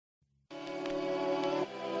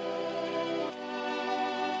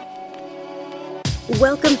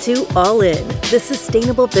Welcome to All In, the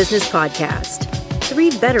Sustainable Business Podcast. Three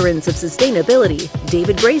veterans of sustainability,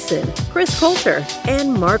 David Grayson, Chris Coulter,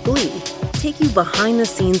 and Mark Lee, take you behind the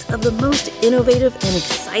scenes of the most innovative and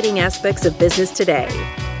exciting aspects of business today.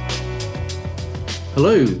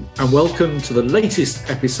 Hello, and welcome to the latest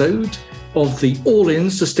episode of the All In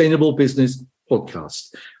Sustainable Business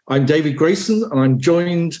Podcast. I'm David Grayson, and I'm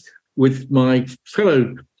joined with my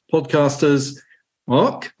fellow podcasters,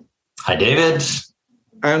 Mark. Hi, David.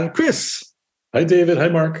 And Chris. Hi, David. Hi,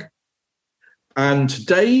 Mark. And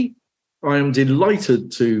today I am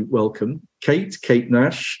delighted to welcome Kate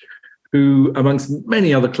Nash, who, amongst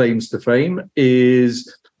many other claims to fame,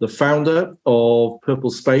 is the founder of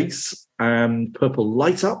PurpleSpace and Purple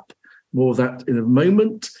Light Up. More of that in a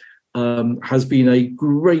moment. Has been a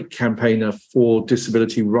great campaigner for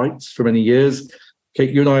disability rights for many years.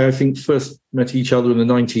 Kate, you and I think, first met each other in the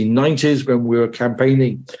 1990s when we were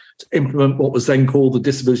campaigning to implement what was then called the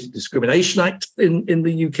Disability Discrimination Act in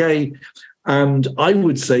the UK. And I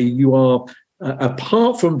would say you are,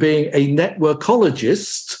 apart from being a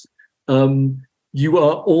networkologist, you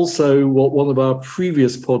are also what one of our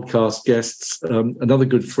previous podcast guests, another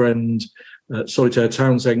good friend, Storyteller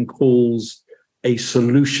Townsend, calls a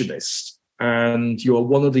solutionist. And you are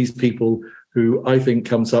one of these people who I think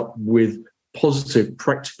comes up with positive,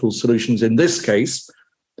 practical solutions, in this case,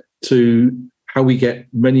 to how we get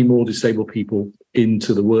many more disabled people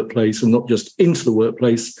into the workplace, and not just into the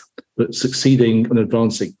workplace, but succeeding and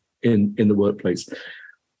advancing in the workplace.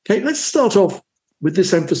 Okay, let's start off with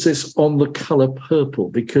this emphasis on the colour purple,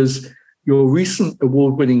 because your recent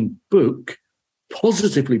award-winning book,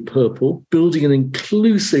 Positively Purple, Building an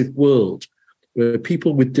Inclusive World Where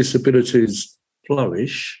People with Disabilities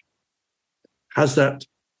Flourish, has that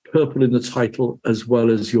purple in the title as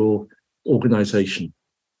well as your organisation.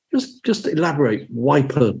 Just elaborate, why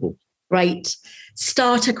purple? Great.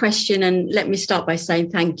 Starter question, and let me start by saying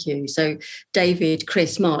thank you. So David,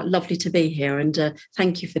 Chris, Mark, lovely to be here, and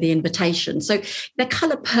thank you for the invitation. So the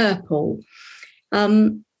colour purple,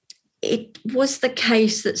 it was the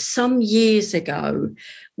case that some years ago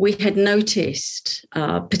we had noticed,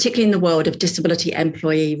 particularly in the world of disability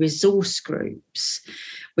employee resource groups,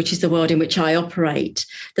 which is the world in which I operate,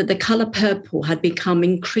 that the colour purple had become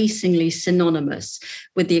increasingly synonymous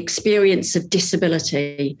with the experience of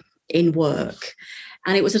disability in work.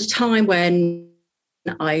 And it was at a time when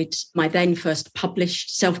my then first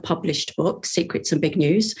self-published book, Secrets and Big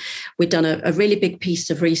News, we'd done a really big piece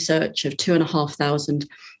of research of 2,500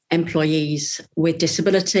 employees with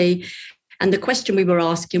disability. And the question we were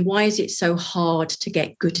asking, why is it so hard to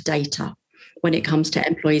get good data when it comes to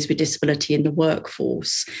employees with disability in the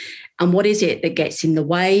workforce? And what is it that gets in the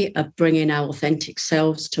way of bringing our authentic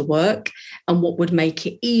selves to work? And what would make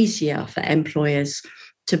it easier for employers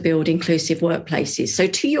to build inclusive workplaces? So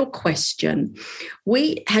to your question,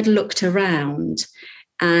 we had looked around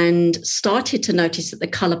and started to notice that the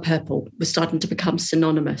colour purple was starting to become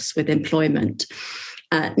synonymous with employment.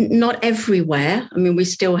 Not everywhere. I mean, we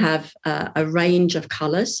still have a range of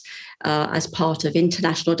colours as part of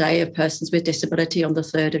International Day of Persons with Disability on the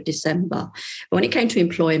 3rd of December. But when it came to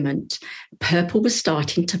employment, purple was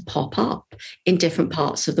starting to pop up in different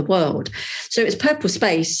parts of the world. So it was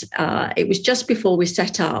PurpleSpace. It was just before we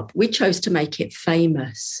set up. We chose to make it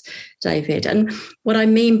famous, David. And what I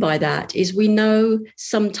mean by that is we know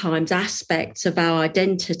sometimes aspects of our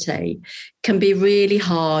identity can be really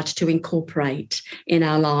hard to incorporate in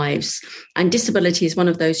our lives. And disability is one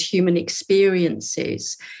of those human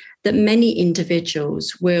experiences that many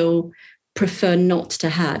individuals will prefer not to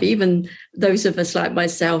have, even those of us like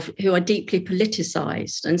myself who are deeply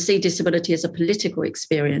politicized and see disability as a political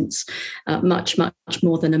experience, much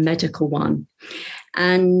more than a medical one.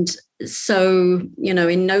 And so,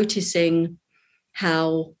 in noticing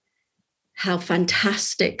how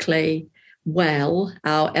fantastically well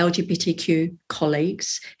our LGBTQ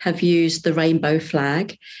colleagues have used the rainbow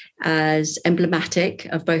flag as emblematic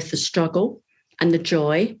of both the struggle and the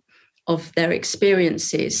joy of their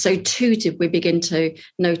experiences, so too did we begin to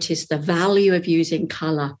notice the value of using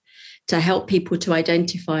colour to help people to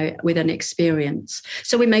identify with an experience.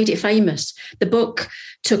 So we made it famous. The book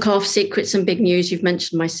took off, Secrets and Big News. You've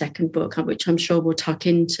mentioned my second book, which I'm sure we'll tuck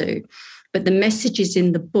into. But the messages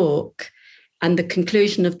in the book and the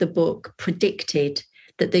conclusion of the book predicted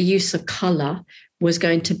that the use of colour was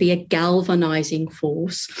going to be a galvanising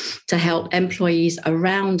force to help employees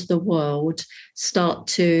around the world start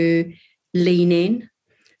to lean in,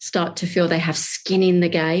 start to feel they have skin in the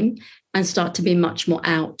game, and start to be much more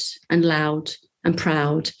out and loud and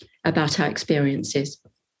proud about our experiences.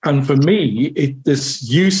 And for me, this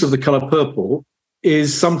use of the colour purple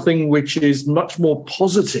is something which is much more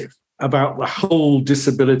positive about the whole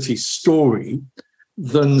disability story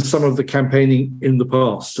than some of the campaigning in the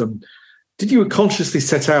past. Did you consciously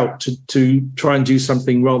set out to try and do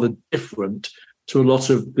something rather different to a lot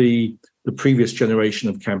of the previous generation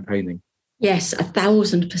of campaigning? Yes,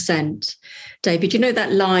 1,000%. David, you know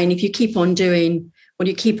that line, if you keep on doing what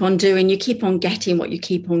you keep on doing, you keep on getting what you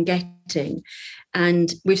keep on getting.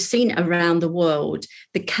 And we've seen around the world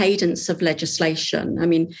the cadence of legislation. I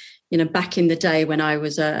mean, back in the day when I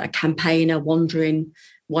was a campaigner wandering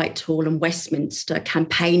Whitehall and Westminster,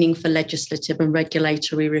 campaigning for legislative and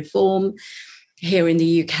regulatory reform here in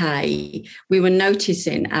the UK, we were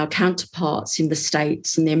noticing our counterparts in the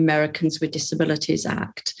States and the Americans with Disabilities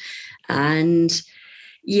Act. And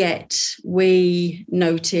yet we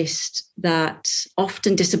noticed that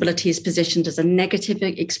often disability is positioned as a negative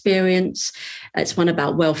experience. It's one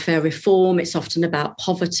about welfare reform. It's often about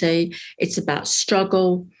poverty. It's about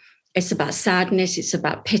struggle. It's about sadness. It's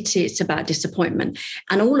about pity. It's about disappointment.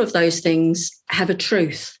 And all of those things have a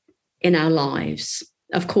truth in our lives,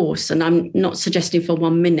 of course. And I'm not suggesting for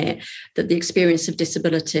 1 minute that the experience of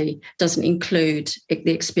disability doesn't include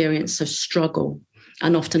the experience of struggle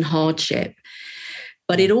and often hardship.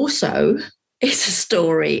 But it also is a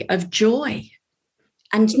story of joy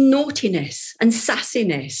and naughtiness and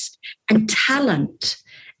sassiness and talent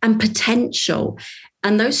and potential.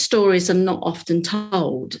 And those stories are not often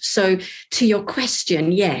told. So to your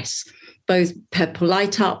question, yes, both Purple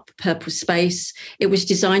Light Up, PurpleSpace, it was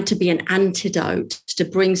designed to be an antidote to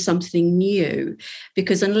bring something new,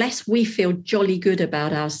 because unless we feel jolly good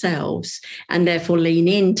about ourselves and therefore lean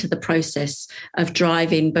into the process of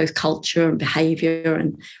driving both culture and behaviour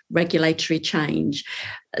and regulatory change,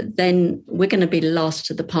 then we're going to be last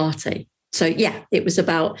to the party. So, yeah, it was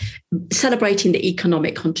about celebrating the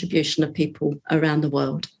economic contribution of people around the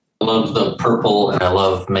world. I love the purple and I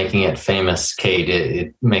love making it famous, Kate.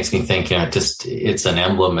 It makes me think, it's an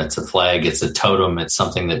emblem, it's a flag, it's a totem, it's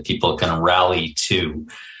something that people can rally to.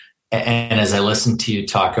 And as I listen to you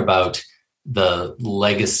talk about the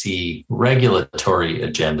legacy regulatory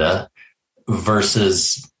agenda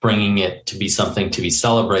versus bringing it to be something to be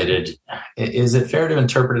celebrated, is it fair to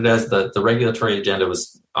interpret it as the regulatory agenda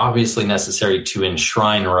was obviously necessary to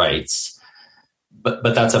enshrine rights, but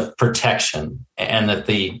that's a protection, and that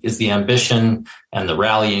is the ambition and the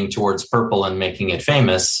rallying towards purple and making it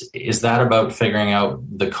famous, is that about figuring out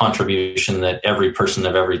the contribution that every person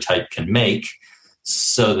of every type can make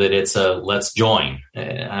so that it's a let's join?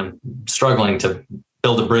 I'm struggling to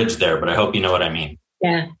build a bridge there, but I hope you know what I mean.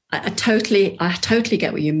 Yeah, I totally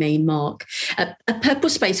get what you mean, Mark. At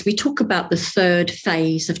PurpleSpace, we talk about the third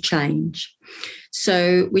phase of change.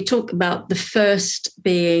 So we talk about the first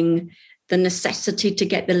being the necessity to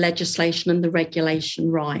get the legislation and the regulation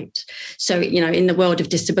right. So, in the world of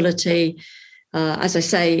disability, as I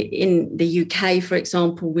say, in the UK, for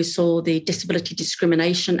example, we saw the Disability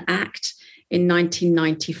Discrimination Act in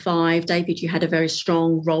 1995. David, you had a very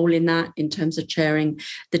strong role in that in terms of chairing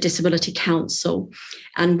the Disability Council.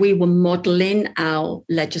 And we were modelling our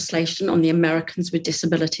legislation on the Americans with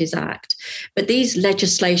Disabilities Act. But these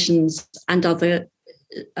legislations and other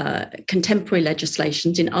contemporary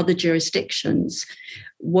legislations in other jurisdictions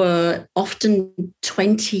were often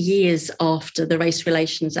 20 years after the Race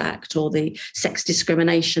Relations Act or the Sex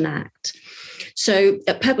Discrimination Act. So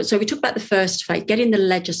we talk about the first phase, getting the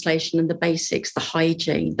legislation and the basics, the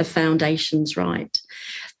hygiene, the foundations right.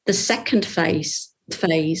 The second phase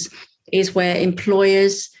is where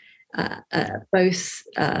employers both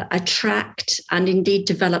attract and indeed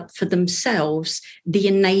develop for themselves the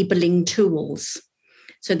enabling tools.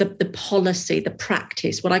 So the policy, the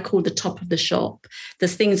practice, what I call the top of the shop, the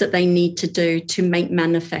things that they need to do to make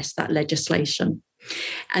manifest that legislation.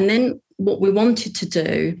 And then what we wanted to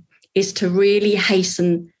do is to really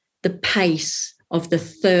hasten the pace of the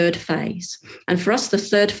third phase. And for us, the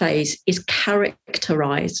third phase is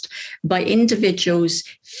characterized by individuals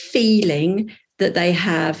feeling that they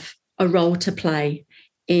have a role to play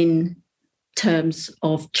in terms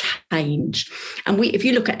of change. And if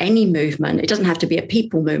you look at any movement, it doesn't have to be a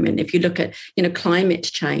people movement. If you look at, climate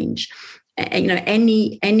change,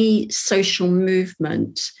 any social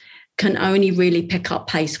movement can only really pick up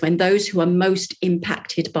pace when those who are most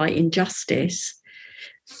impacted by injustice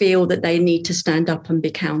feel that they need to stand up and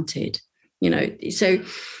be counted. To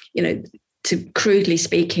crudely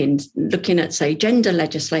speaking, looking at, say, gender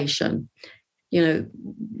legislation,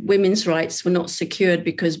 women's rights were not secured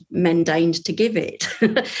because men deigned to give it,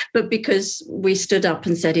 but because we stood up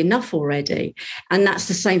and said enough already. And that's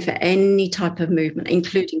the same for any type of movement,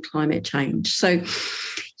 including climate change. So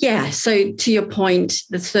to your point,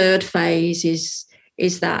 the third phase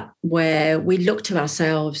is that where we look to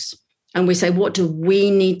ourselves and we say, what do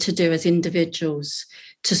we need to do as individuals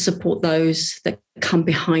to support those that come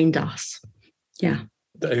behind us? Yeah.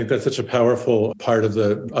 I think that's such a powerful part of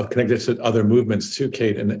connected to other movements too,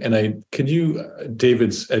 Kate.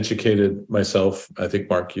 David's educated myself. I think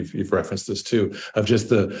Mark, you've referenced this too, of just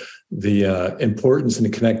the importance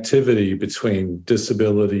and connectivity between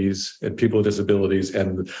disabilities and people with disabilities,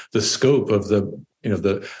 and the scope of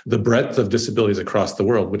the breadth of disabilities across the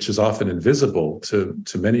world, which is often invisible to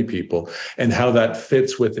many people, and how that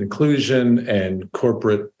fits with inclusion and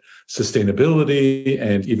corporate sustainability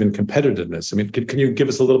and even competitiveness. I mean, can you give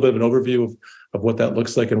us a little bit of an overview of what that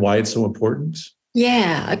looks like and why it's so important?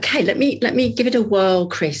 Yeah. Okay. Let me give it a whirl,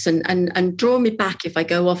 Chris, and draw me back if I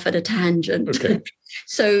go off at a tangent. Okay.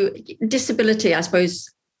 So disability, I suppose,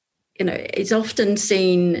 it's often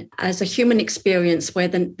seen as a human experience where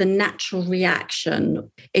the natural reaction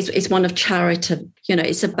is one of charity.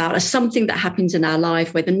 It's about something that happens in our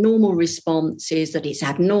life where the normal response is that it's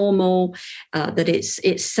abnormal, that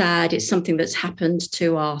it's sad, it's something that's happened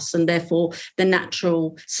to us, and therefore the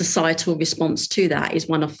natural societal response to that is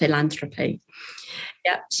one of philanthropy.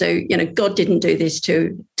 Yeah. So, God didn't do this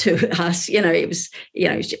to us,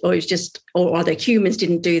 or other humans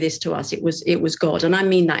didn't do this to us. It was God. And I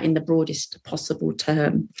mean that in the broadest possible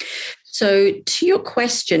term. So to your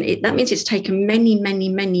question, that means it's taken many, many,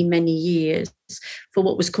 many, many years for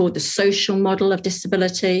what was called the social model of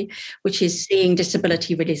disability, which is seeing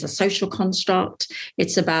disability really as a social construct.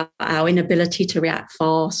 It's about our inability to react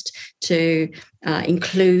fast, to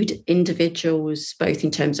include individuals, both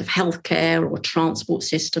in terms of healthcare or transport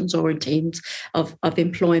systems or in teams of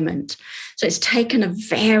employment. So it's taken a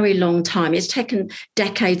very long time. It's taken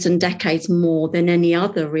decades and decades more than any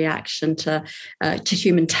other reaction to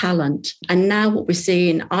human talent. And now what we're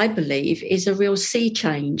seeing, I believe, is a real sea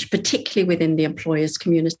change, particularly within the employers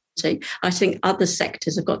community. I think other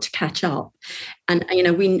sectors have got to catch up. And,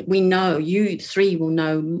 we know, you three will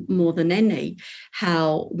know more than any,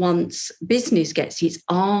 how once business gets its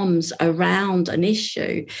arms around an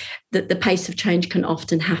issue, that the pace of change can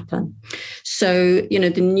often happen. So,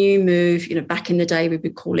 the new move, back in the day, we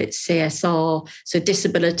would call it CSR. So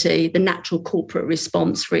disability, the natural corporate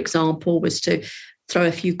response, for example, was to throw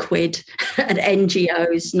a few quid at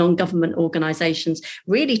NGOs, non-government organisations,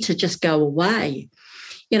 really to just go away.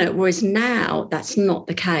 Whereas now that's not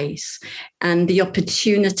the case. And the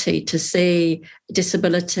opportunity to see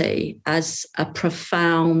disability as a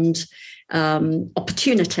profound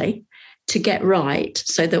opportunity to get right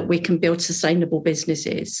so that we can build sustainable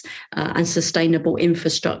businesses and sustainable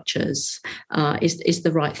infrastructures is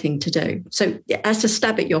the right thing to do. So that's a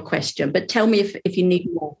stab at your question, but tell me if you need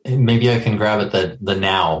more. Maybe I can grab at the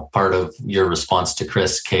now part of your response to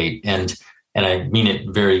Chris, Kate, and I mean it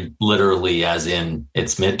very literally, as in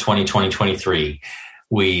it's mid-2023.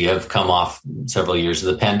 We have come off several years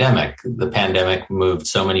of the pandemic. The pandemic moved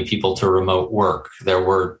so many people to remote work. There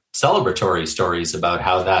were celebratory stories about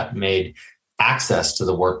how that made access to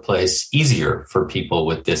the workplace easier for people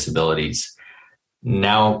with disabilities.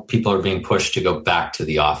 Now people are being pushed to go back to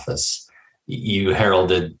the office. You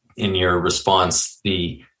heralded in your response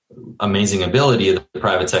the amazing ability of the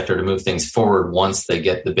private sector to move things forward once they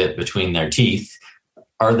get the bit between their teeth.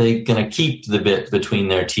 Are they going to keep the bit between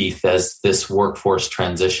their teeth as this workforce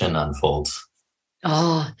transition unfolds?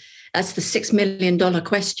 That's the $6 million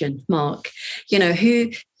question, Mark.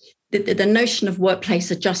 The notion of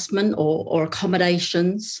workplace adjustment or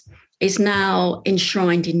accommodations is now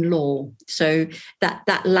enshrined in law. So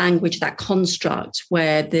that language, that construct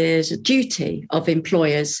where there's a duty of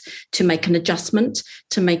employers to make an adjustment,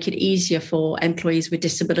 to make it easier for employees with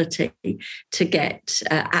disability to get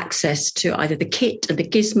access to either the kit and the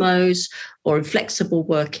gizmos or flexible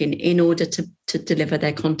working in order to deliver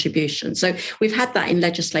their contribution. So we've had that in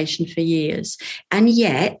legislation for years. And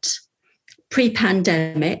yet,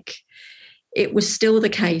 pre-pandemic, it was still the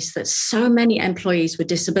case that so many employees with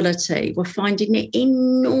disability were finding it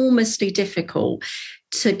enormously difficult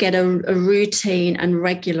to get a routine and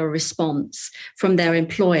regular response from their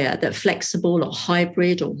employer that flexible or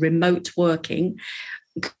hybrid or remote working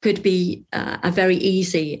could be a very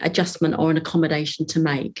easy adjustment or an accommodation to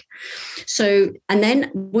make. So, and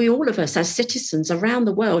then all of us as citizens around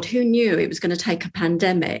the world, who knew it was going to take a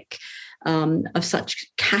pandemic of such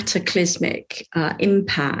cataclysmic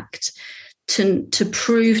impact to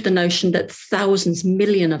prove the notion that thousands,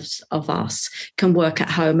 millions of us can work at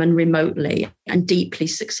home and remotely and deeply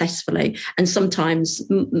successfully, and sometimes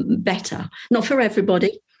better. Not for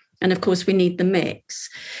everybody. And of course, we need the mix.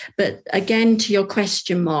 But again, to your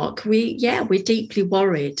question, Mark, we're deeply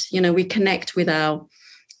worried. We connect with our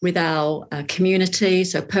with our community.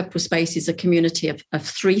 So PurpleSpace is a community of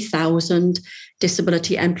 3,000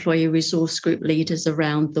 disability employee resource group leaders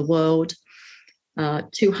around the world,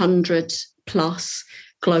 200 plus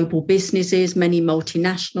global businesses, many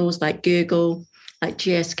multinationals like Google, like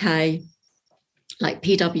GSK, like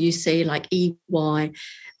PwC, like EY,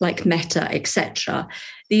 like Meta, etc.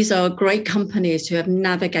 These are great companies who have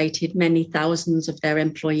navigated many thousands of their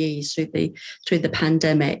employees through the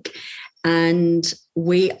pandemic. And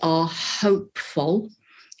we are hopeful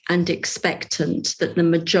and expectant that the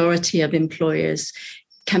majority of employers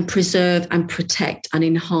can preserve and protect and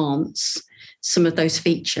enhance some of those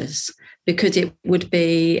features, because it would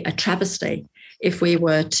be a travesty if we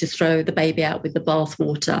were to throw the baby out with the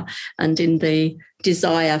bathwater, and in the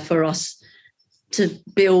desire for us to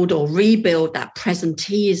build or rebuild that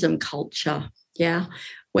presenteeism culture,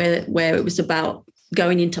 where it was about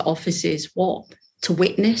going into offices, to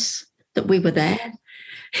witness that we were there,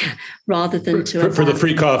 rather than for the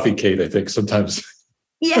free coffee, Kate, I think sometimes.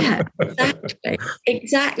 Yeah,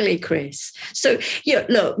 exactly, Chris. So,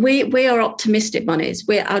 look, we are optimistic bunnies.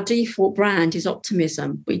 Our default brand is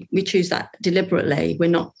optimism. We choose that deliberately. We're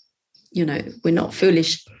not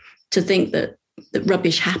foolish to think that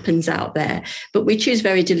rubbish happens out there, but we choose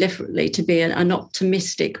very deliberately to be an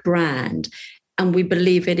optimistic brand, and we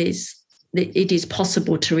believe it is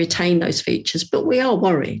possible to retain those features. But we are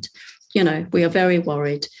worried. We are very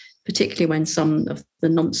worried, particularly when some of the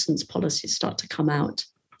nonsense policies start to come out.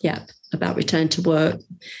 About return to work,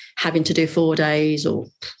 having to do 4 days or.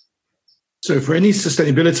 So for any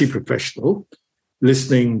sustainability professional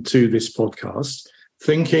listening to this podcast,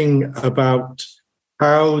 thinking about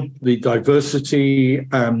how the diversity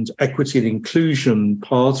and equity and inclusion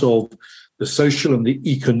part of the social and the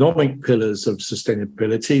economic pillars of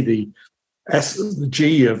sustainability, the S and the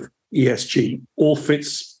G of ESG, all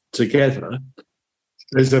fits together,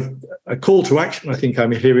 there's a call to action I think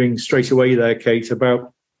I'm hearing straight away there, Kate,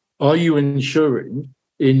 about are you ensuring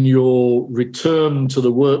in your return to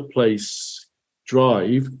the workplace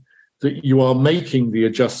drive that you are making the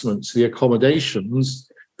adjustments, the accommodations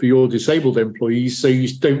for your disabled employees so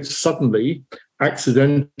you don't suddenly,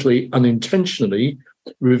 accidentally, unintentionally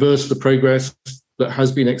reverse the progress that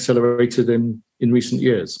has been accelerated in recent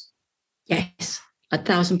years? Yes,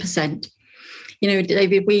 1,000%.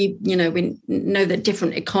 David, we know that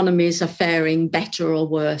different economies are faring better or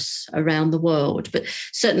worse around the world, but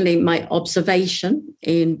certainly my observation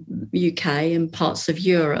in UK and parts of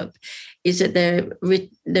Europe is that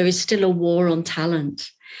there is still a war on talent.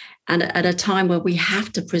 And at a time where we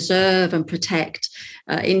have to preserve and protect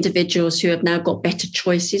individuals who have now got better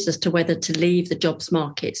choices as to whether to leave the jobs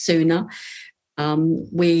market sooner,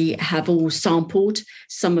 we have all sampled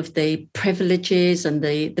some of the privileges and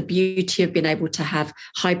the beauty of being able to have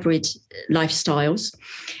hybrid lifestyles,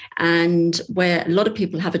 and where a lot of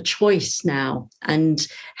people have a choice now and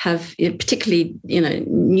have, particularly,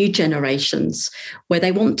 new generations, where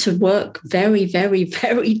they want to work very, very,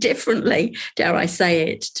 very differently, dare I say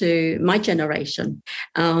it, to my generation.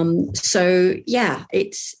 So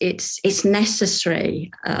it's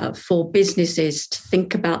necessary for businesses to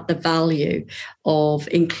think about the value of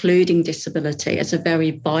including disability as a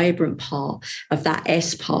very vibrant part of that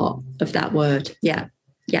S part of that word.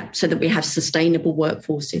 So that we have sustainable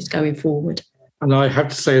workforces going forward. And I have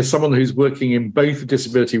to say, as someone who's working in both the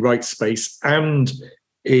disability rights space and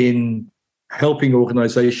in helping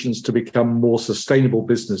organizations to become more sustainable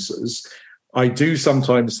businesses, I do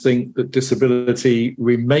sometimes think that disability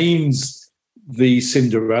remains the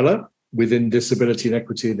Cinderella within disability and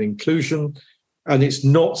equity and inclusion, and it's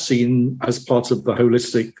not seen as part of the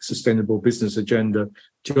holistic sustainable business agenda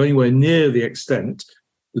to anywhere near the extent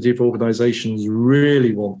that if organizations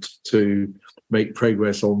really want to make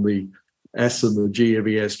progress on the S and the G of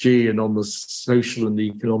ESG and on the social and the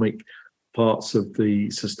economic parts of the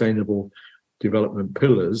sustainable development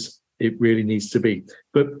pillars, it really needs to be.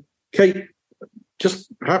 But Kate,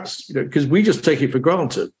 just perhaps, because we just take it for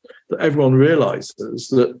granted that everyone realizes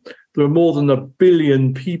that there are more than 1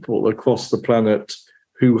 billion people across the planet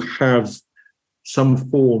who have some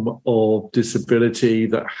form of disability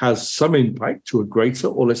that has some impact to a greater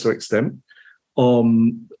or lesser extent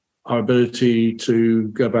on our ability to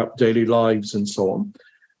go about daily lives and so on.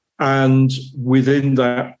 And within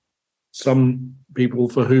that, some people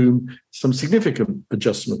for whom some significant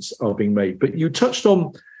adjustments are being made. But you touched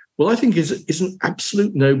on, well, I think is an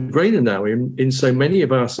absolute no-brainer now in so many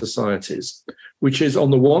of our societies, which is, on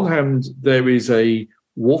the one hand, there is a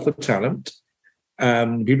war for talent.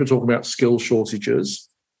 And people are talking about skill shortages.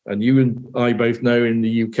 And you and I both know in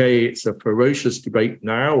the UK, it's a ferocious debate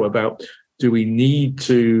now about, do we need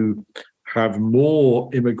to have more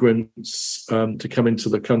immigrants to come into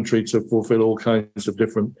the country to fulfill all kinds of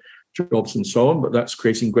different jobs and so on, but that's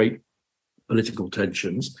creating great political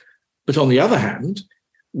tensions. But on the other hand,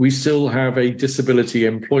 we still have a disability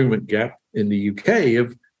employment gap in the UK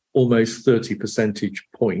of almost 30 percentage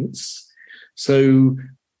points. So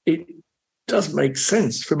it does make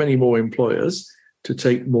sense for many more employers to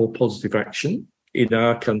take more positive action in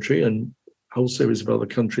our country and a whole series of other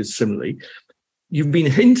countries similarly. You've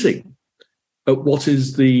been hinting at what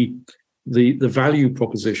is the value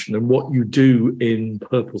proposition and what you do in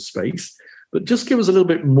PurpleSpace, but just give us a little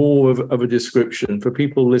bit more of a description for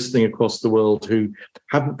people listening across the world who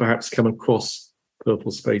haven't perhaps come across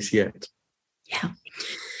PurpleSpace yet. Yeah.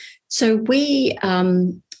 So we're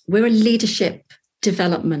a leadership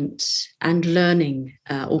development and learning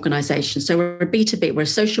organization. So we're a B2B, we're a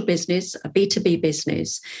social business, a B2B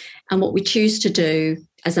business. And what we choose to do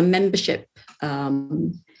as a membership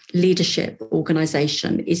leadership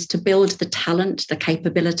organization is to build the talent, the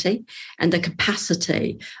capability, and the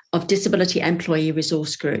capacity of disability employee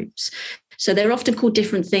resource groups. So they're often called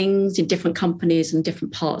different things in different companies and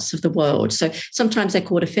different parts of the world. So sometimes they're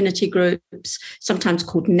called affinity groups, sometimes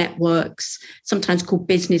called networks, sometimes called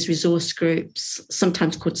business resource groups,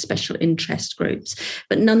 sometimes called special interest groups.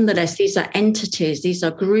 But nonetheless, these are entities, these are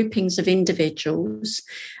groupings of individuals,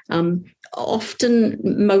 often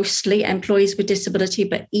mostly employees with disability,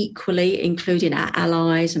 but equally including our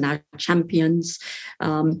allies and our champions.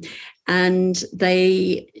 And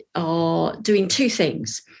they are doing two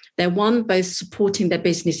things. They're one, both supporting their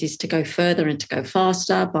businesses to go further and to go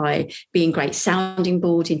faster by being great sounding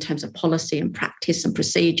boards in terms of policy and practice and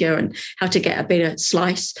procedure and how to get a bigger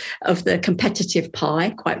slice of the competitive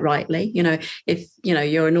pie, quite rightly. If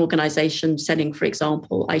you're an organization selling, for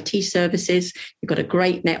example, IT services, you've got a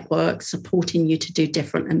great network supporting you to do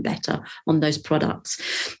different and better on those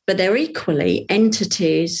products. But they're equally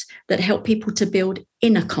entities that help people to build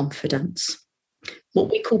inner confidence, what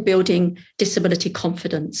we call building disability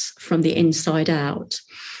confidence from the inside out.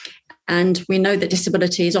 And we know that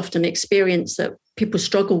disability is often an experience that people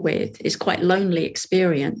struggle with, is quite lonely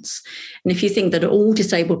experience. And if you think that all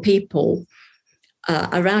disabled people,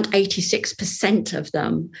 around 86% of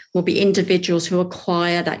them will be individuals who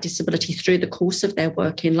acquire that disability through the course of their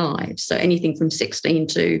working lives. So anything from 16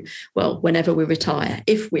 to, whenever we retire,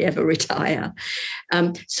 if we ever retire.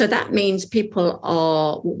 So that means people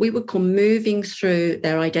are what we would call moving through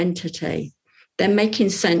their identity. They're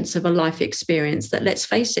making sense of a life experience that, let's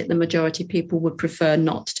face it, the majority of people would prefer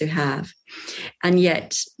not to have. And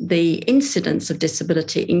yet the incidence of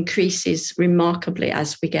disability increases remarkably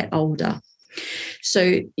as we get older.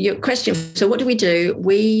 So your question, so what do?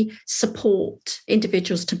 We support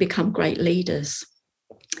individuals to become great leaders.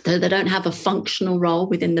 Though they don't have a functional role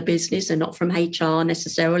within the business, they're not from HR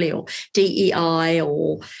necessarily, or DEI,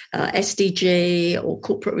 or SDG, or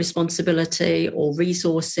corporate responsibility, or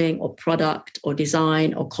resourcing, or product, or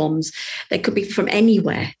design, or comms. They could be from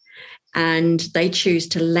anywhere. And they choose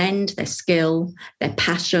to lend their skill, their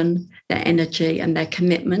passion, their energy, and their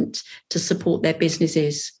commitment to support their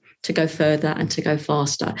businesses to go further and to go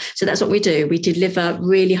faster. So that's what we do. We deliver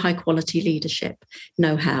really high quality leadership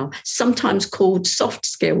know-how, sometimes called soft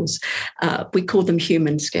skills. We call them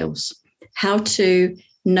human skills. How to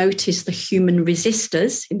notice the human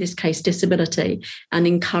resistors, in this case, disability, and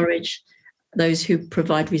encourage those who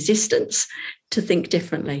provide resistance to think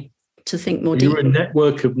differently, to think more deeply. You're a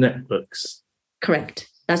network of networks. Correct.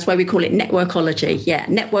 That's why we call it networkology. Yeah,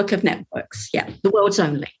 network of networks. Yeah, the world's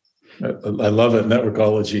only. I love it,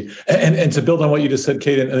 networkology. And to build on what you just said,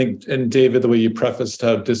 Kate, and I think, and David, the way you prefaced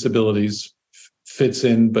how disabilities fits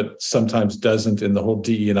in, but sometimes doesn't in the whole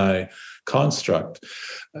DE&I construct.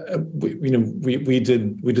 We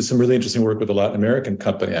did some really interesting work with a Latin American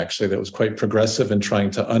company, actually, that was quite progressive in trying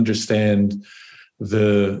to understand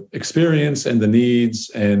the experience and the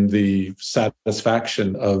needs and the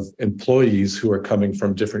satisfaction of employees who are coming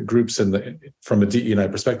from different groups from a DE&I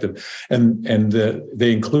perspective, and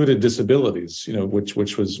they included disabilities, which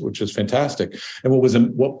was fantastic. And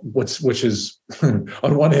which is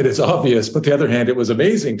on one hand it's obvious, but the other hand it was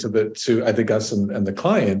amazing to I think us and the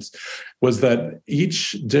clients, was that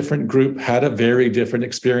each different group had a very different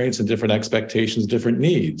experience and different expectations, different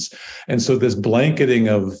needs, and so this blanketing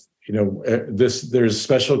of there's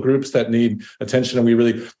special groups that need attention,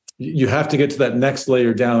 and you have to get to that next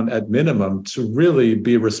layer down at minimum to really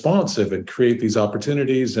be responsive and create these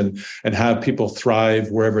opportunities and have people thrive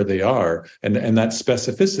wherever they are. And that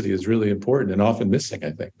specificity is really important and often missing,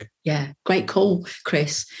 I think. Yeah, great call,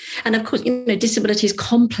 Chris. And of course, disability is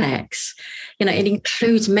complex. It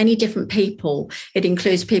includes many different people. It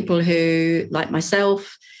includes people who, like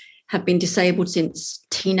myself, have been disabled since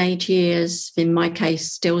teenage years, in my case,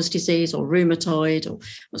 Still's disease or rheumatoid or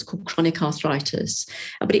what's called chronic arthritis.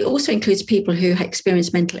 But it also includes people who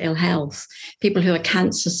experience mental ill health, people who are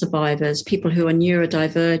cancer survivors, people who are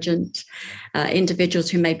neurodivergent, individuals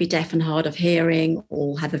who may be deaf and hard of hearing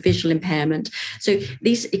or have a visual impairment. So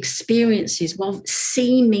these experiences, while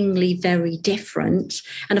seemingly very different,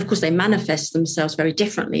 and of course they manifest themselves very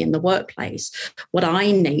differently in the workplace, what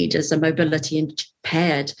I need as a mobility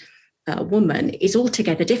impaired woman is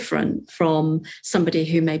altogether different from somebody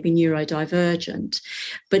who may be neurodivergent.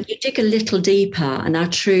 But you dig a little deeper and our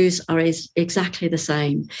truths are exactly the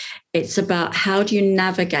same. It's about how do you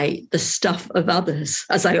navigate the stuff of others,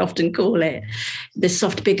 as I often call it, the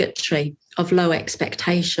soft bigotry of low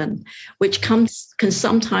expectation, which can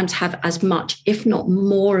sometimes have as much, if not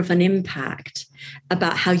more, of an impact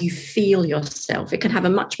about how you feel yourself. It can have a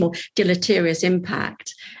much more deleterious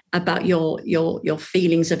impact about your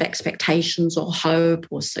feelings of expectations or hope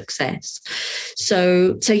or success.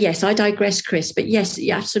 So yes, I digress, Chris, but yes,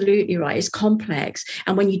 you're absolutely right. It's complex.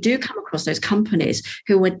 And when you do come across those companies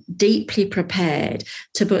who are deeply prepared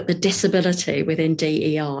to put the disability within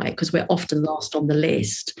DEI, because we're often last on the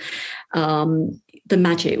list, the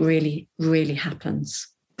magic really, really happens.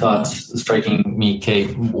 Thoughts striking me,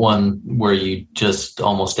 Kate. One where you just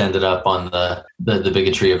almost ended up on the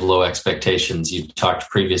bigotry of low expectations. You talked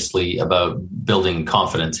previously about building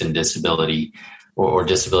confidence in disability or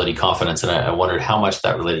disability confidence, and I wondered how much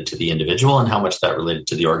that related to the individual and how much that related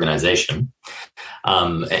to the organization.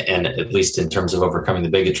 And at least in terms of overcoming the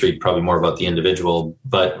bigotry, probably more about the individual.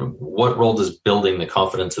 But what role does building the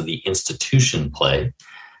confidence of the institution play?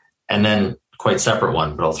 And then quite separate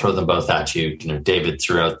one, but I'll throw them both at you. David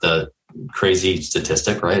threw out the crazy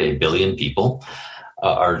statistic, right? 8 billion people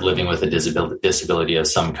are living with a disability of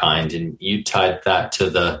some kind. And you tied that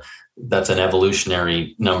to that's an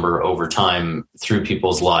evolutionary number over time through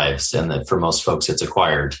people's lives. And that for most folks, it's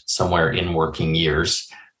acquired somewhere in working years,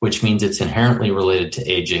 which means it's inherently related to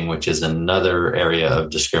aging, which is another area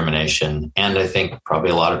of discrimination. And I think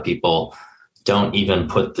probably a lot of people don't even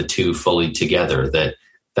put the two fully together,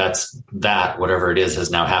 that whatever it is has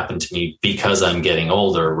now happened to me because I'm getting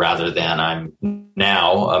older rather than I'm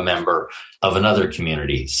now a member of another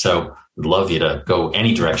community. So I'd love you to go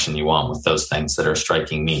any direction you want with those things that are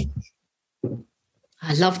striking me.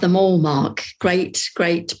 I love them all, Mark. Great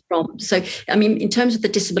prompt. So, I mean, in terms of the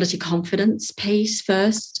disability confidence piece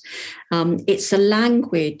first, it's a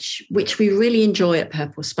language which we really enjoy at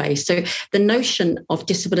PurpleSpace. So the notion of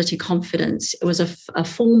disability confidence, it was a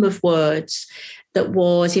form of words that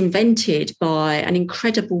was invented by an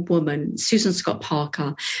incredible woman, Susan Scott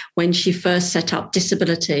Parker, when she first set up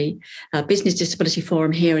Business Disability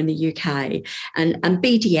Forum here in the UK. And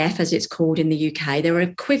BDF, as it's called in the UK, there are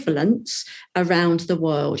equivalents around the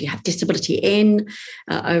world. You have Disability In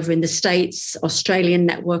over in the States, Australian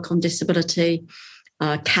Network on Disability,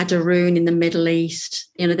 Cameroon in the Middle East.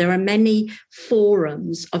 There are many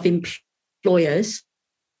forums of employers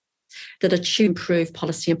that are to improve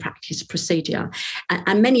policy and practice procedure.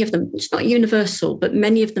 And many of them, it's not universal, but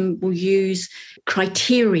many of them will use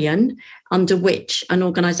criterion under which an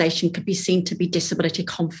organisation could be seen to be disability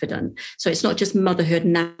confident. So it's not just motherhood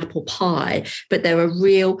and apple pie, but there are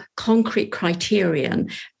real concrete criterion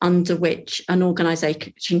under which an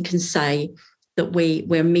organisation can say that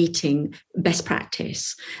we're meeting best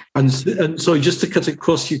practice. And sorry, just to cut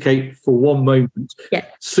across you, Kate, for one moment. Yeah.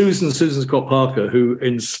 Susan Scott Parker, who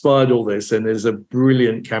inspired all this and is a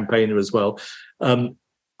brilliant campaigner as well.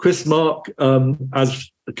 Chris, Mark, as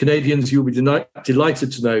Canadians, you'll be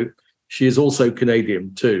delighted to know she is also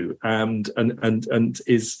Canadian too, and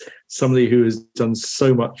is somebody who has done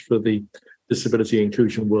so much for the disability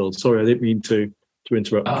inclusion world. Sorry, I didn't mean to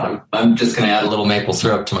interrupt. I'm just going to add a little maple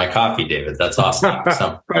syrup to my coffee, David. That's awesome.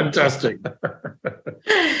 So. Fantastic.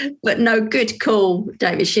 But no, good call,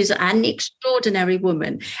 David. She's an extraordinary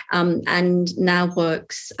woman and now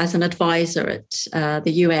works as an advisor at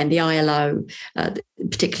the UN, the ILO,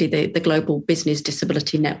 particularly the Global Business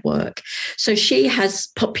Disability Network. So she has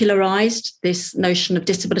popularised this notion of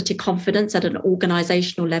disability confidence at an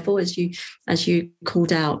organisational level, as you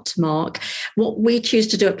called out, Mark. What we choose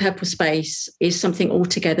to do at PurpleSpace is something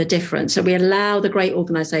altogether different. So we allow the great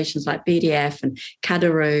organisations like BDF and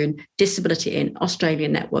Cameroon, Disability In,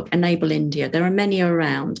 Australian Network, Enable India, there are many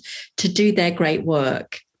around, to do their great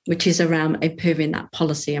work, which is around improving that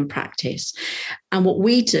policy and practice. And what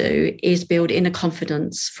we do is build inner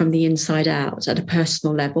confidence from the inside out at a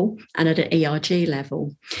personal level and at an ERG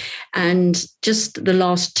level. And just the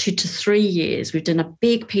last 2 to 3 years, we've done a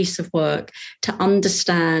big piece of work to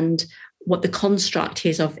understand what the construct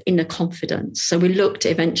is of inner confidence. So we looked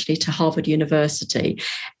eventually to Harvard University,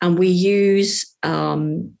 and we use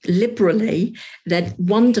liberally that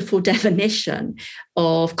wonderful definition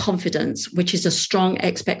of confidence, which is a strong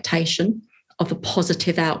expectation of a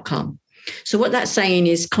positive outcome. So what that's saying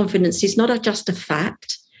is confidence is not just a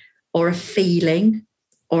fact or a feeling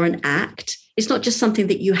or an act. It's not just something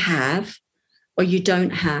that you have or you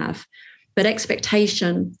don't have, but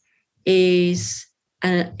expectation is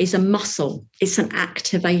a muscle. It's an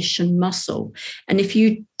activation muscle. And if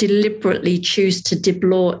you deliberately choose to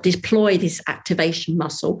deploy this activation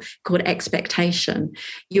muscle called expectation,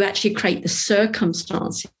 you actually create the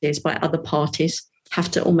circumstances by other parties have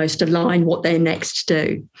to almost align what they next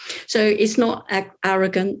do. So it's not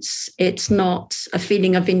arrogance, it's not a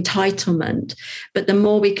feeling of entitlement, but the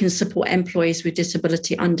more we can support employees with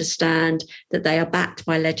disability understand that they are backed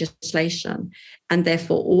by legislation and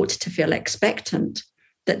therefore ought to feel expectant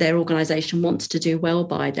that their organisation wants to do well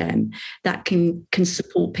by them, that can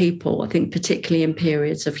support people, I think, particularly in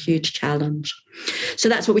periods of huge challenge. So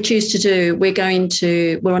that's what we choose to do.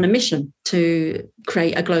 We're on a mission to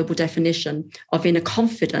create a global definition of inner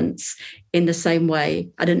confidence in the same way,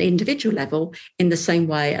 at an individual level, in the same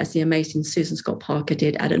way as the amazing Susan Scott Parker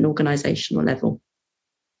did at an organisational level.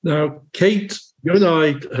 Now, Kate, you and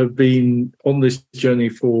I have been on this journey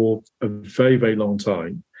for a very, very long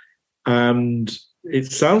time. And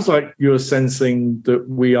it sounds like you're sensing that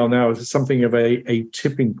we are now at something of a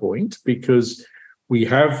tipping point, because we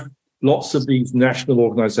have lots of these national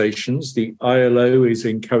organizations. The ILO is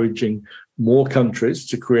encouraging more countries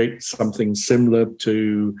to create something similar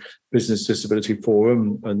to Business Disability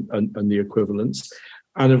Forum and the equivalents.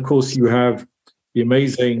 And of course, you have the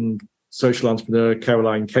amazing social entrepreneur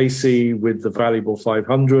Caroline Casey with the Valuable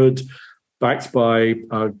 500, backed by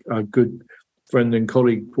our good friend and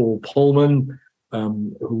colleague Paul Polman,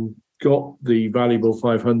 who got the Valuable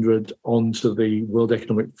 500 onto the World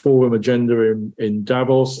Economic Forum agenda in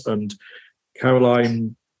Davos. And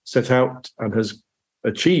Caroline set out and has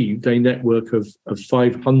achieved a network of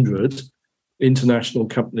 500 international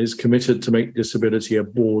companies committed to make disability a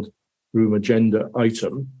boardroom agenda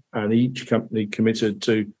item. And each company committed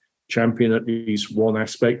to champion at least one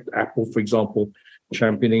aspect. Apple, for example,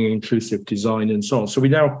 championing inclusive design and so on. So we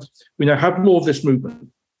now have more of this movement.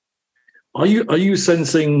 Are you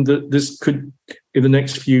sensing that this could, in the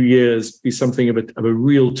next few years, be something of a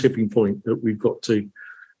real tipping point that we've got to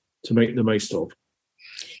make the most of?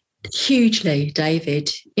 Hugely,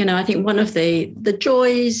 David. I think one of the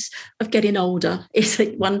joys of getting older is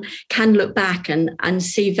that one can look back and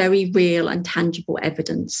see very real and tangible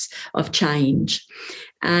evidence of change.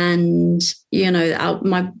 And,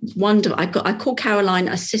 I call Caroline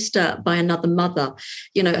a sister by another mother.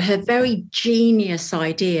 Her very genius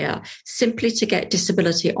idea, simply to get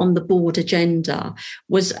disability on the board agenda,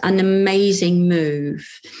 was an amazing move.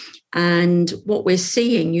 And what we're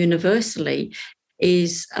seeing universally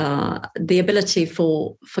is the ability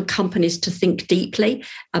for companies to think deeply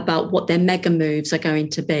about what their mega moves are going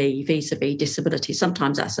to be vis-a-vis disability.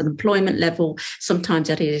 Sometimes that's an employment level, sometimes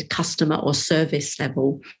that is customer or service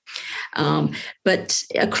level. But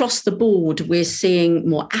across the board, we're seeing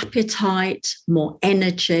more appetite, more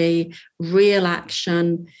energy, real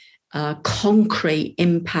action, concrete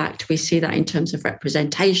impact. We see that in terms of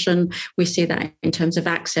representation. We see that in terms of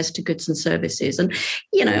access to goods and services. And,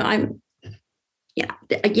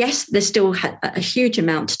 yes, there's still a huge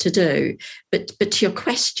amount to do, but to your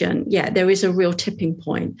question, there is a real tipping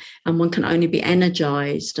point, and one can only be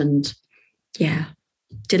energized and,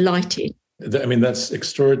 delighted. I mean, that's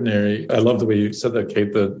extraordinary. I love the way you said that,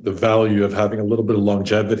 Kate. The value of having a little bit of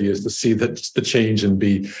longevity is to see the change and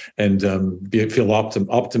feel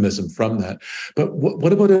optimism from that. But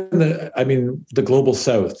what about the global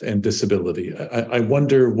South and disability? I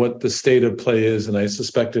wonder what the state of play is, and I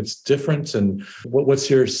suspect it's different. And what's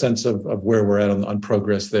your sense of where we're at on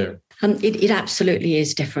progress there? It absolutely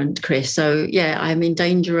is different, Chris. So, I'm in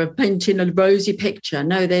danger of painting a rosy picture.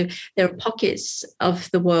 No, there are pockets of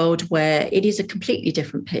the world where it is a completely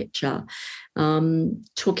different picture.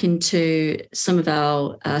 Talking to some of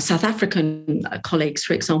our South African colleagues,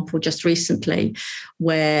 for example, just recently,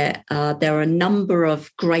 where there are a number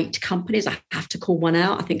of great companies. I have to call one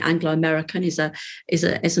out. I think Anglo American is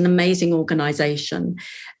an amazing organisation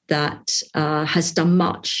that has done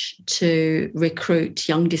much to recruit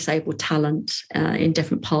young disabled talent in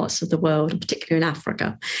different parts of the world, particularly in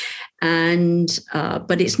Africa.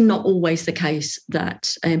 But it's not always the case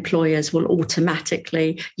that employers will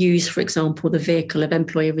automatically use, for example, the vehicle of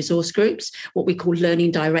employee resource groups, what we call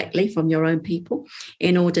learning directly from your own people,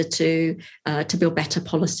 in order to build better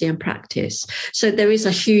policy and practice. So there is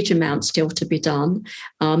a huge amount still to be done.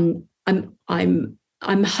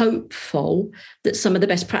 I'm hopeful that some of the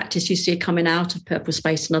best practice you see coming out of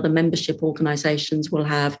PurpleSpace and other membership organisations will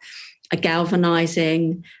have a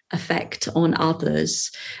galvanising effect on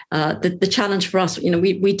others. The challenge for us,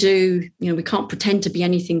 we can't pretend to be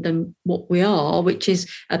anything than what we are, which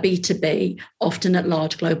is a B2B, often at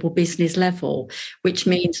large global business level, which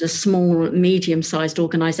means the small, medium-sized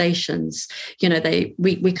organisations,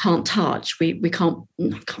 we can't touch. We can't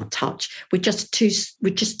touch. We're just too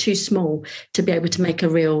small to be able to make a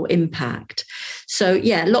real impact. So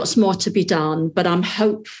yeah, lots more to be done, but I'm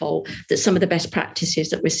hopeful that some of the best practices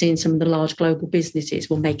that we're seeing some of the large global businesses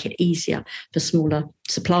will make it easier for smaller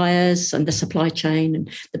suppliers and the supply chain and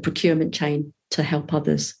the procurement chain to help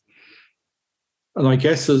others. And I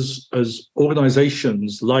guess as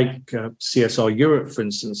organisations like CSR Europe, for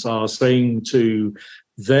instance, are saying to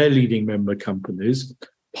their leading member companies,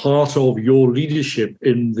 part of your leadership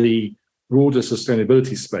in the broader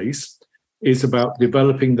sustainability space is about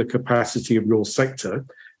developing the capacity of your sector,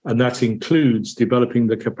 and that includes developing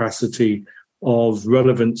the capacity of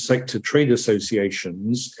relevant sector trade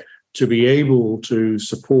associations to be able to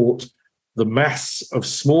support the mass of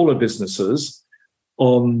smaller businesses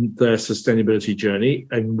on their sustainability journey,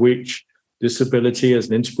 in which disability as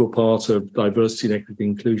an integral part of diversity and equity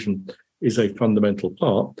inclusion is a fundamental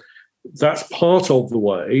part. That's part of the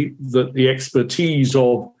way that the expertise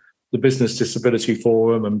of the Business Disability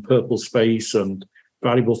Forum and PurpleSpace and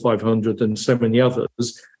Valuable 500 and so many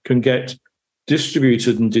others can get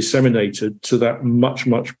distributed and disseminated to that much,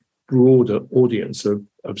 much broader audience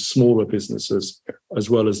of smaller businesses as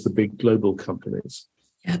well as the big global companies.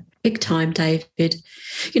 Yeah, big time, David.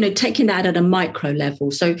 Taking that at a micro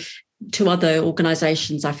level. So to other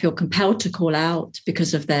organisations, I feel compelled to call out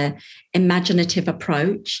because of their imaginative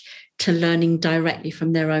approach to learning directly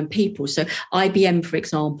from their own people. So IBM, for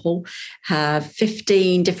example, have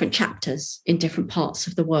 15 different chapters in different parts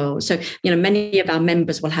of the world. So, many of our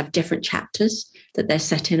members will have different chapters that they're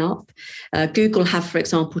setting up. Google have, for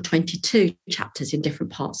example, 22 chapters in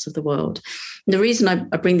different parts of the world. And the reason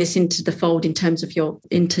I bring this into the fold in terms of your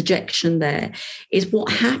interjection there is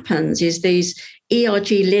what happens is these ERG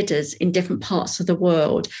leaders in different parts of the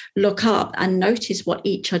world look up and notice what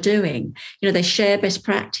each are doing. They share best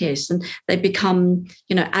practice and they become,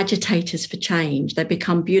 agitators for change. They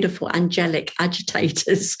become beautiful, angelic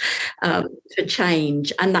agitators for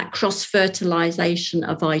change. And that cross-fertilization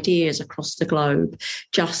of ideas across the globe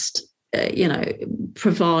just,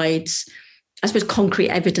 provides, I suppose, concrete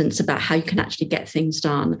evidence about how you can actually get things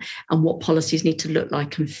done and what policies need to look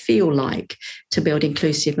like and feel like to build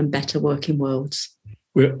inclusive and better working worlds.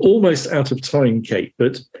 We're almost out of time, Kate,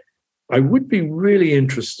 but I would be really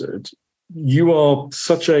interested. You are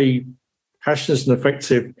such a passionate and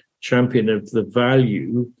effective champion of the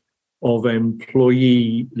value of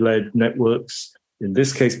employee-led networks, in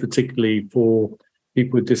this case, particularly for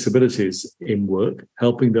people with disabilities in work,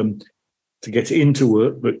 helping them to get into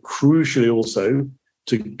work, but crucially also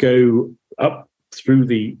to go up through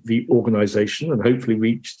the organisation and hopefully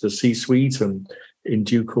reach the C-suite and in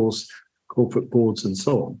due course, corporate boards and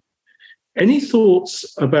so on. Any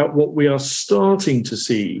thoughts about what we are starting to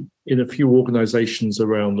see in a few organisations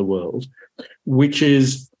around the world, which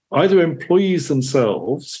is either employees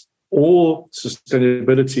themselves or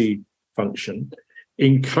sustainability function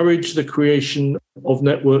encourage the creation of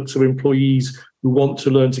networks of employees who want to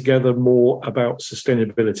learn together more about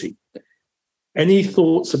sustainability? Any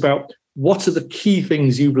thoughts about what are the key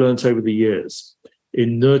things you've learned over the years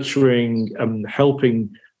in nurturing and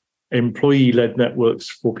helping employee-led networks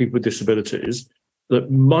for people with disabilities that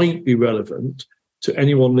might be relevant to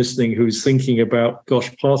anyone listening who's thinking about,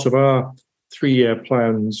 gosh, part of our 3-year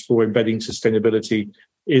plans for embedding sustainability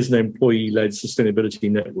is an employee-led sustainability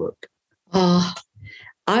network?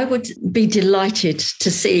 I would be delighted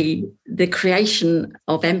to see the creation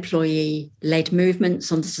of employee-led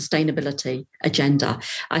movements on the sustainability agenda.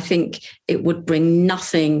 I think it would bring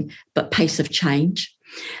nothing but pace of change.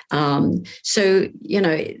 So,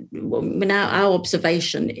 now our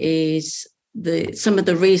observation is some of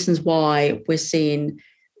the reasons why we're seeing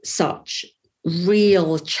such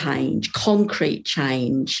real change, concrete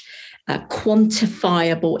change,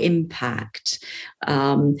 quantifiable impact,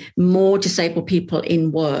 more disabled people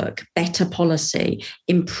in work, better policy,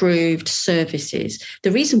 improved services.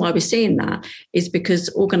 The reason why we're seeing that is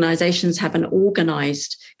because organisations have an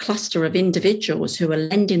organised cluster of individuals who are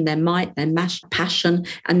lending their might, their passion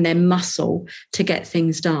and their muscle to get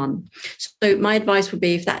things done. So my advice would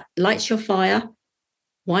be, if that lights your fire,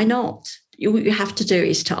 why not? What you have to do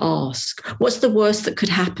is to ask, what's the worst that could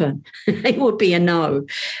happen? It would be a no.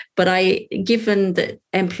 But given that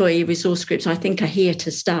employee resource groups, I think, are here to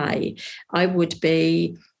stay, I would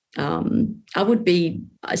be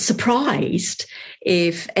surprised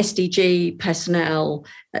if SDG personnel,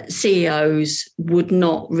 CEOs would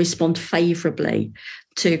not respond favourably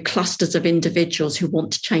to clusters of individuals who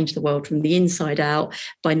want to change the world from the inside out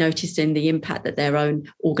by noticing the impact that their own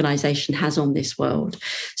organisation has on this world.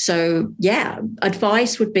 So, yeah,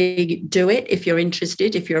 advice would be, do it if you're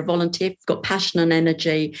interested, if you're a volunteer, if you've got passion and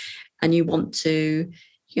energy and you want to,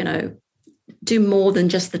 do more than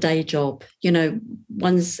just the day job.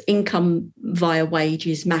 One's income via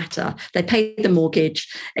wages matter. They pay the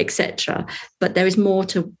mortgage, etc. But there is more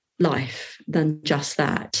to life than just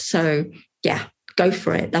that. So, yeah, go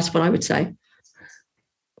for it. That's what I would say.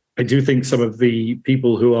 I do think some of the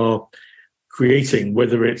people who are creating,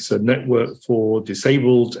 whether it's a network for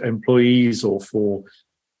disabled employees or for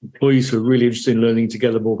employees who are really interested in learning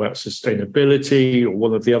together more about sustainability, or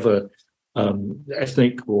one of the other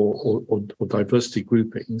ethnic or diversity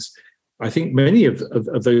groupings, I think many of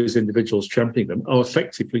those individuals championing them are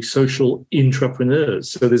effectively social intrapreneurs.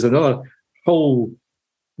 So there's another whole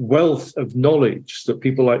wealth of knowledge that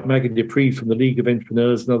people like Megan Dupree from the League of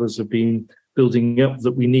Entrepreneurs and others have been building up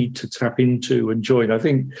that we need to tap into and join. I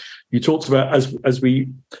think you talked about as we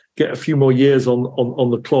get a few more years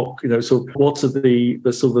on the clock, so what are the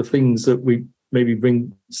sort of the things that we maybe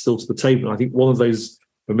bring still to the table? I think one of those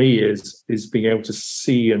for me is being able to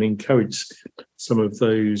see and encourage some of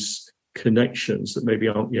those connections that maybe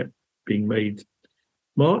aren't yet being made.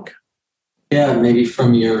 Mark? Yeah, maybe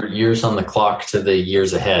from your years on the clock to the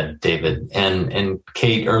years ahead, David. And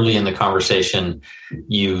Kate, early in the conversation,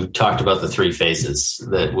 you talked about the three phases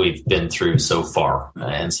that we've been through so far.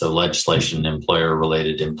 And so legislation,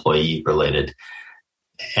 employer-related, employee-related.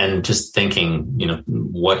 And just thinking,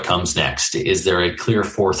 what comes next? Is there a clear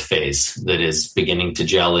fourth phase that is beginning to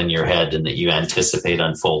gel in your head and that you anticipate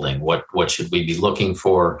unfolding? What should we be looking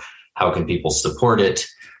for? How can people support it?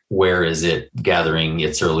 Where is it gathering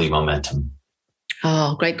its early momentum?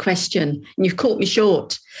 Oh, great question. And you've caught me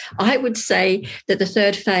short. I would say that the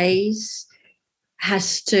third phase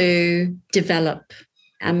has to develop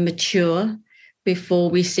and mature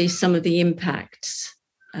before we see some of the impacts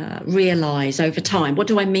realise over time. What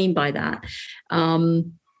do I mean by that?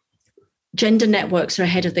 Gender networks are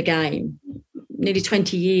ahead of the game, nearly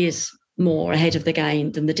 20 years more ahead of the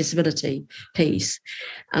game than the disability piece.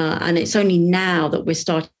 And it's only now that we're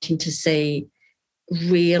starting to see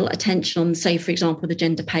real attention on, say, for example, the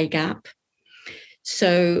gender pay gap.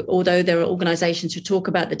 So although there are organisations who talk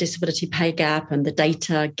about the disability pay gap and the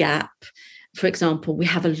data gap, for example, we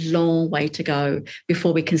have a long way to go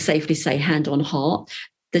before we can safely say, hand on heart,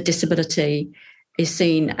 that disability is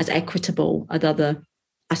seen as equitable as other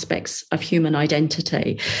aspects of human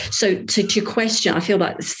identity. So to your question, I feel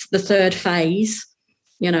like the third phase,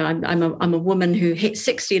 I'm a woman who hit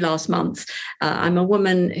 60 last month. I'm a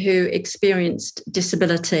woman who experienced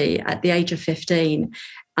disability at the age of 15.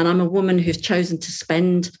 And I'm a woman who's chosen to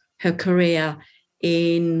spend her career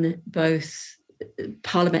in both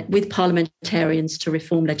Parliament, with parliamentarians to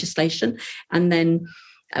reform legislation, and then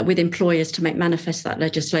with employers to make manifest that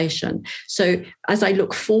legislation. So as I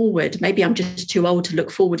look forward, maybe I'm just too old to look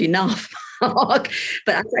forward enough, Mark,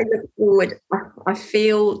 but as I look forward, I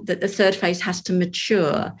feel that the third phase has to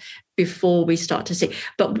mature before we start to see.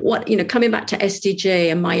 But coming back to SDG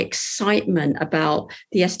and my excitement about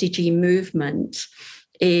the SDG movement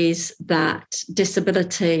is that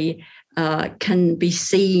disability can be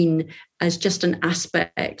seen as just an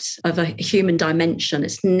aspect of a human dimension.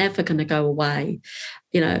 It's never going to go away.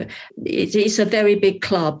 It's a very big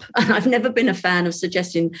club. I've never been a fan of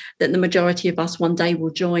suggesting that the majority of us one day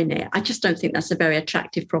will join it. I just don't think that's a very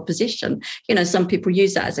attractive proposition. Some people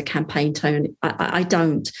use that as a campaign tone. I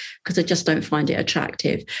don't, because I just don't find it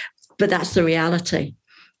attractive. But that's the reality.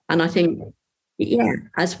 And I think,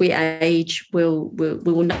 as we age, we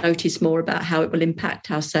will notice more about how it will impact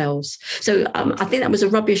ourselves. So I think that was a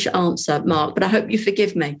rubbish answer, Mark, but I hope you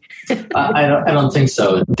forgive me. I don't think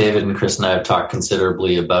so. David and Chris and I have talked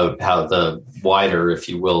considerably about how the wider, if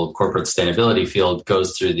you will, corporate sustainability field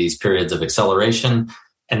goes through these periods of acceleration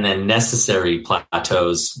and then necessary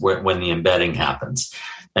plateaus when the embedding happens.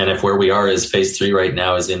 And if where we are is phase 3 right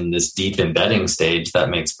now is in this deep embedding stage, that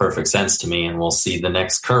makes perfect sense to me. And we'll see the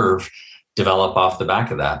next curve develop off the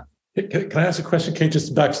back of that. Can I ask a question, Kate,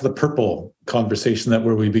 just back to the purple conversation, that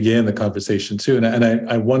where we began the conversation too. And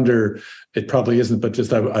I wonder, it probably isn't, but just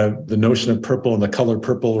the notion of purple and the color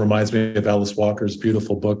purple reminds me of Alice Walker's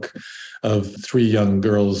beautiful book of 3 young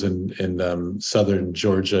girls in southern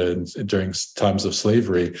Georgia during times of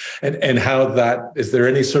slavery, and how that, is there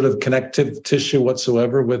any sort of connective tissue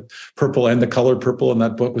whatsoever with purple and the color purple in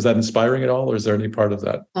that book? Was that inspiring at all, or is there any part of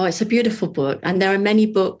that? Oh, it's a beautiful book. And there are many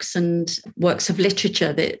books and works of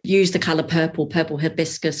literature that use the color purple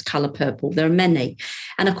hibiscus, color purple. There are many.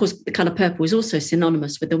 And of course, the color purple is also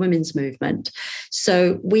synonymous with the women's movement.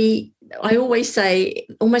 So I always say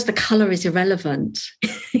almost the color is irrelevant.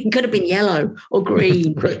 It could have been yellow or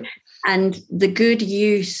green. Right. And the good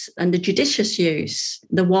use and the judicious use,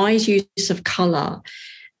 the wise use of color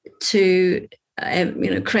to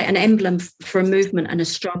create an emblem for a movement and a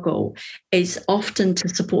struggle is often to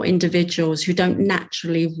support individuals who don't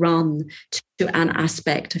naturally run to an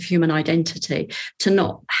aspect of human identity, to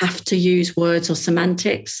not have to use words or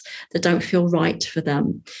semantics that don't feel right for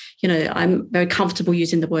them. I'm very comfortable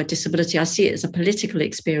using the word disability. I see it as a political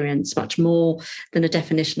experience much more than a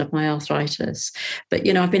definition of my arthritis. But,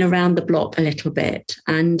 I've been around the block a little bit.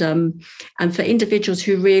 And for individuals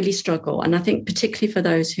who really struggle, and I think particularly for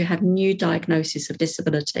those who have new diagnosis of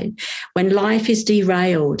disability, when life is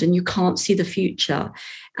derailed and you can't see the future,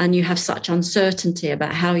 and you have such uncertainty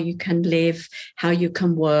about how you can live, how you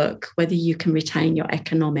can work, whether you can retain your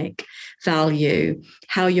economic value,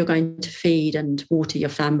 how you're going to feed and water your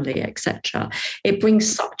family, etc. It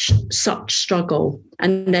brings such struggle,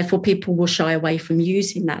 and therefore people will shy away from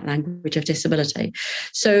using that language of disability.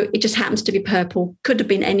 So it just happens to be purple, could have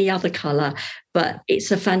been any other colour, but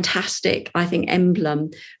it's a fantastic, I think,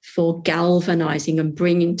 emblem for galvanising and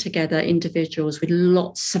bringing together individuals with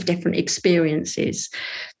lots of different experiences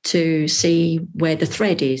to see where the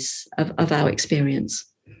thread is of our experience.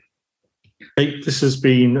 Kate, this has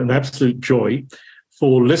been an absolute joy.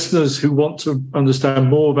 For listeners who want to understand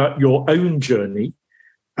more about your own journey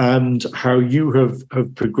and how you have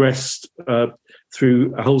progressed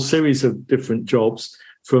through a whole series of different jobs,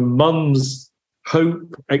 from mum's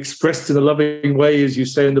hope expressed in a loving way, as you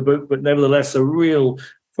say in the book, but nevertheless a real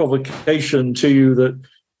provocation to you, that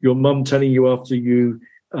your mum telling you after you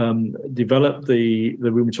developed the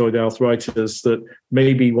rheumatoid arthritis that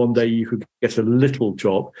maybe one day you could get a little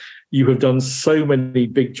job. You have done so many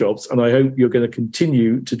big jobs, and I hope you're going to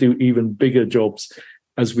continue to do even bigger jobs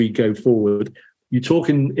as we go forward. You talk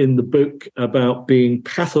in the book about being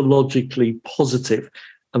pathologically positive,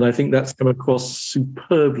 and I think that's come across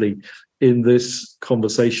superbly in this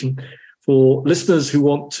conversation. For listeners who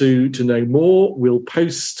want to know more, we'll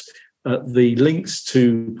post the links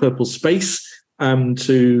to PurpleSpace and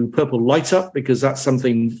to Purple Light Up, because that's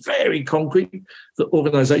something very concrete that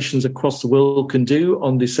organizations across the world can do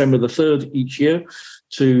on December the 3rd each year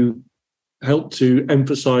to help to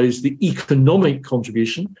emphasize the economic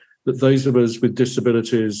contribution that those of us with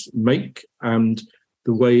disabilities make, and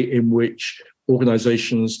the way in which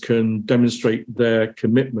organizations can demonstrate their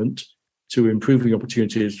commitment to improving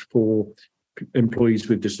opportunities for employees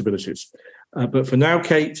with disabilities. But for now,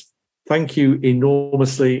 Kate, thank you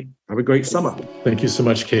enormously. Have a great summer. Thank you so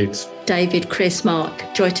much, Kate. David, Chris,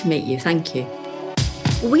 Mark, joy to meet you. Thank you.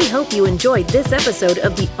 We hope you enjoyed this episode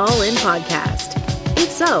of the All In Podcast. If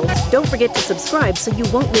so, don't forget to subscribe so you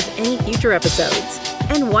won't miss any future episodes.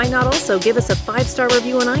 And why not also give us a 5-star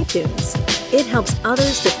review on iTunes? It helps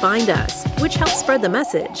others to find us, which helps spread the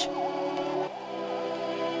message.